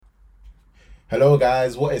Hello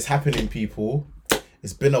guys, what is happening people?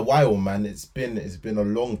 It's been a while man. It's been a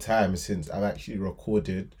long time since I've actually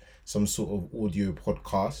recorded some sort of audio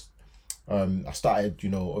podcast. I started,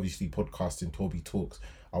 obviously podcasting Toby Talks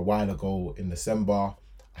a while ago in December.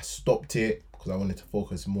 I stopped it because I wanted to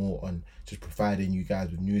focus more on just providing you guys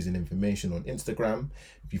with news and information on Instagram.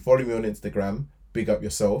 If you follow me on Instagram, big up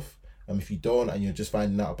yourself. If you don't and you're just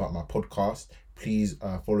finding out about my podcast, please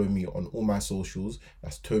follow me on all my socials.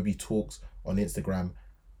 That's Toby Talks on Instagram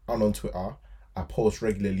and on Twitter. I post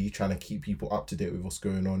regularly trying to keep people up to date with what's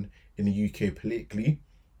going on in the UK politically.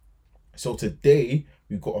 So today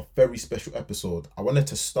we've got a very special episode. I wanted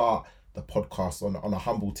to start the podcast on a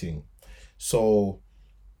humble thing. So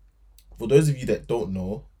for those of you that don't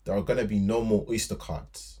know, there are going to be no more Oyster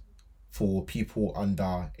cards for people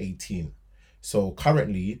under 18. So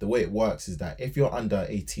currently the way it works is that if you're under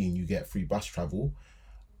 18, you get free bus travel.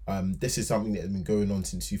 This is something that has been going on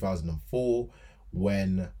since 2004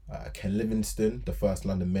 when Ken Livingstone, the first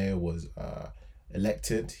London mayor, was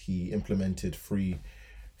elected. He implemented free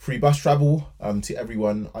bus travel to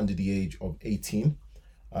everyone under the age of 18.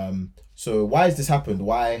 So why has this happened?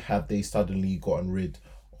 Why have they suddenly gotten rid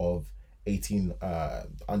of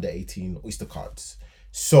under 18 Oyster cards?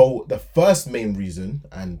 So the first main reason,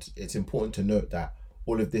 and it's important to note that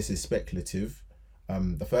all of this is speculative,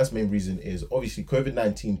 the first main reason is obviously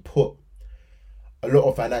COVID-19 put a lot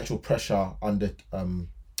of financial pressure under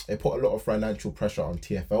it put a lot of financial pressure on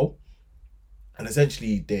TfL, and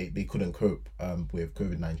essentially they couldn't cope with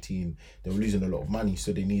COVID-19. They were losing a lot of money,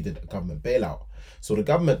 so they needed a government bailout. So the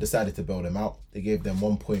government decided to bail them out. They gave them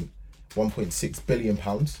 1.6 billion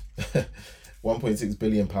pounds 1.6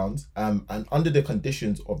 billion pounds, and under the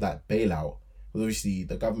conditions of that bailout, obviously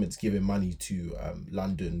the government's giving money to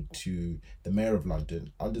London, to the mayor of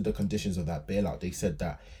London. Under the conditions of that bailout, they said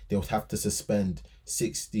that they would have to suspend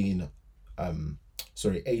 18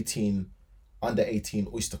 under 18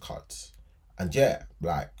 Oyster cards. And yeah,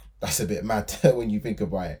 like that's a bit mad when you think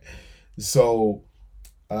about it. So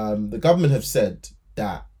the government have said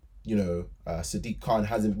that Sadiq Khan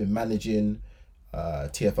hasn't been managing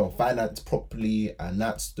TfL finance properly, and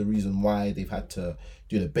that's the reason why they've had to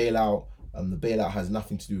do the bailout. The bailout has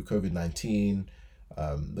nothing to do with COVID-19.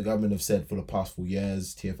 The government have said for the past 4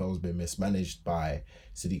 years TfL has been mismanaged by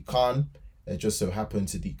Sadiq Khan. It just so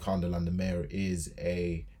happens Sadiq Khan, the London mayor, is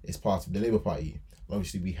part of the Labour Party.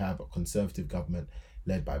 Obviously we have a Conservative government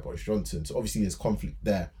led by Boris Johnson, so obviously there's conflict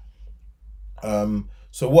there.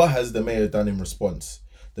 So what has the mayor done in response?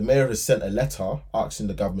 The mayor has sent a letter asking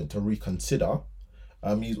the government to reconsider.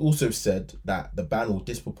 He's also said that the ban will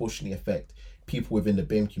disproportionately affect people within the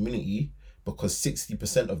BAME community because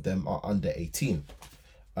 60% of them are under 18.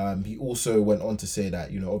 He also went on to say that,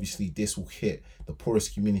 obviously this will hit the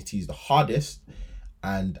poorest communities the hardest,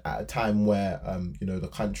 and at a time where, the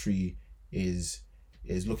country is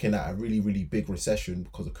looking at a really, really big recession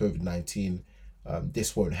because of COVID-19,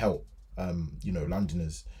 this won't help,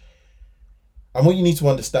 Londoners. And what you need to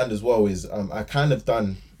understand as well is I kind of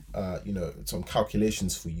done, some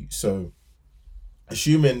calculations for you. So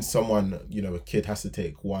assuming someone, a kid has to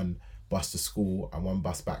take one bus to school and one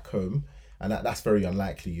bus back home, and that's very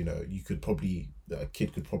unlikely. A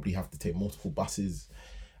kid could probably have to take multiple buses.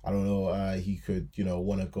 I don't know, he could,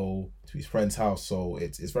 want to go to his friend's house. So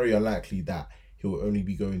it's very unlikely that he will only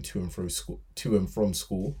be going to and from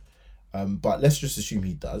school. But let's just assume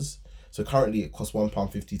he does. So currently it costs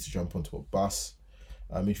 £1.50 to jump onto a bus.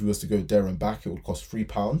 If he was to go there and back, it would cost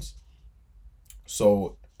 £3.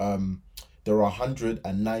 So there are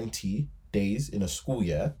 190 days in a school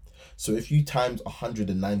year. So if you times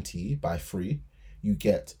 190 by 3, you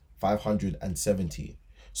get 570.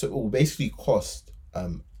 So it will basically cost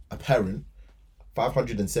a parent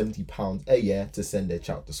 £570 a year to send their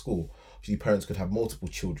child to school. Obviously, parents could have multiple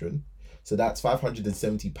children. So that's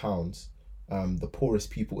 £570 the poorest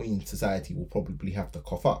people in society will probably have to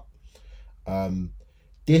cough up.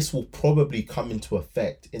 This will probably come into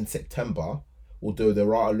effect in September, although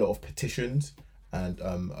there are a lot of petitions and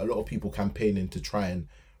a lot of people campaigning to try and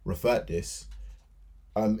revert this.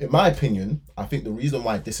 In my opinion, I think the reason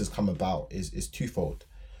why this has come about is twofold.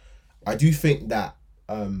 I do think that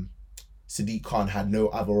Sadiq Khan had no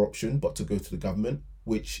other option but to go to the government,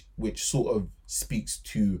 which sort of speaks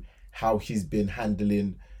to how he's been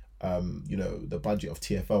handling the budget of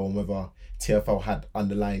TfL and whether TfL had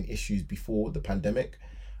underlying issues before the pandemic.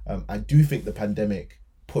 I do think the pandemic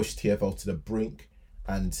pushed TfL to the brink,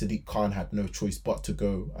 and Sadiq Khan had no choice but to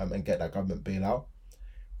go and get that government bailout.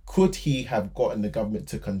 Could he have gotten the government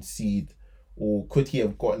to concede, or could he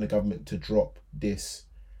have gotten the government to drop this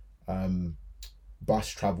bus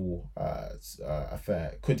travel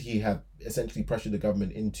affair? Could he have essentially pressured the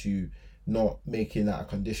government into not making that a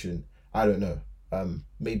condition? I don't know.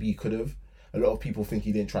 Maybe he could have. A lot of people think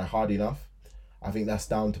he didn't try hard enough. I think that's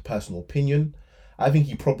down to personal opinion. I think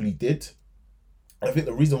he probably did. I think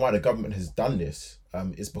the reason why the government has done this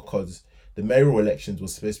is because the mayoral elections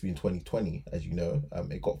was supposed to be in 2020, as you know.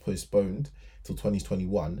 It got postponed till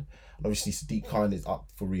 2021. And obviously Sadiq Khan is up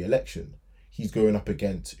for re-election. He's going up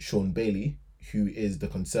against Sean Bailey, who is the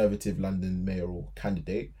Conservative London mayoral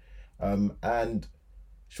candidate. And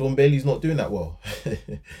Sean Bailey's not doing that well.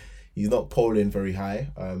 He's not polling very high.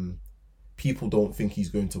 People don't think he's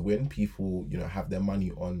going to win. People, have their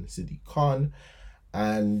money on Sadiq Khan.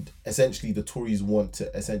 And essentially the Tories want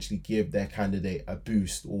to essentially give their candidate a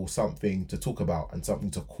boost or something to talk about and something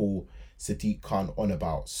to call Sadiq Khan on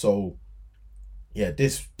about. So yeah,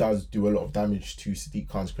 this does do a lot of damage to Sadiq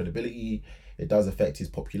Khan's credibility. It does affect his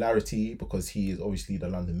popularity because he is obviously the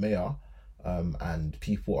London mayor, and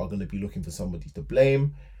people are going to be looking for somebody to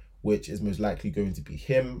blame, which is most likely going to be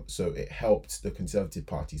him. So it helped the Conservative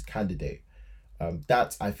Party's candidate.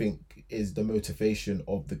 That, I think, is the motivation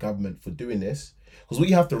of the government for doing this. Because what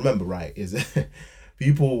you have to remember, right, is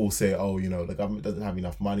people will say, oh, the government doesn't have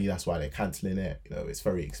enough money, that's why they're cancelling it. It's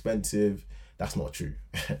very expensive. That's not true.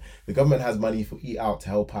 The government has money for Eat Out to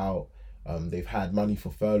help out. They've had money for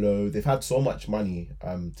furlough. They've had so much money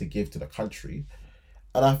to give to the country.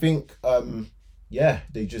 And I think,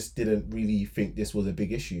 they just didn't really think this was a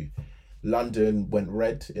big issue. London went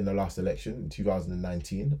red in the last election in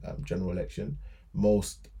 2019, general election.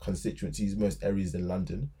 Most constituencies, most areas in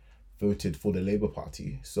London voted for the Labour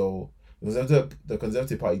Party. So the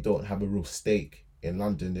Conservative Party don't have a real stake in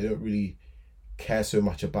London. They don't really care so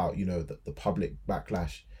much about, the public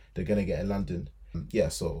backlash they're going to get in London.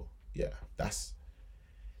 That's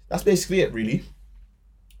basically it, really.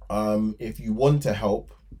 If you want to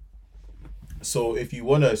help, if you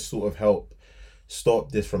want to sort of help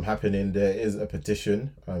stop this from happening, there is a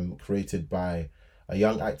petition created by a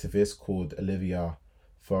young activist called Olivia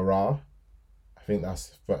Farrar. I think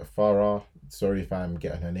that's Farrar. Sorry if I'm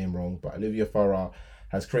getting her name wrong, but Olivia Farrar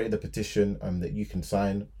has created a petition that you can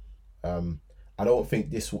sign. I don't think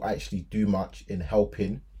this will actually do much in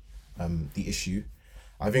helping the issue.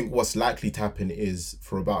 I think what's likely to happen is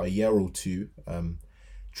for about a year or two,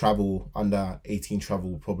 travel, under 18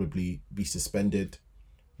 travel will probably be suspended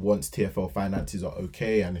once TfL finances are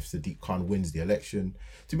okay and if Sadiq Khan wins the election.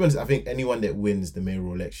 To be honest, I think anyone that wins the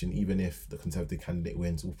mayoral election, even if the Conservative candidate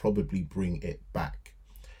wins, will probably bring it back.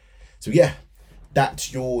 So yeah,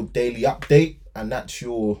 that's your daily update, and that's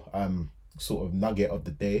your sort of nugget of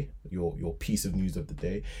the day, your piece of news of the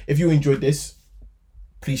day. If you enjoyed this,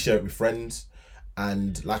 please share it with friends.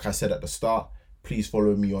 And like I said at the start, please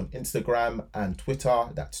follow me on Instagram and Twitter.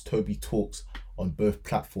 That's Toby Talks on both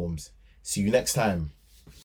platforms. See you next time.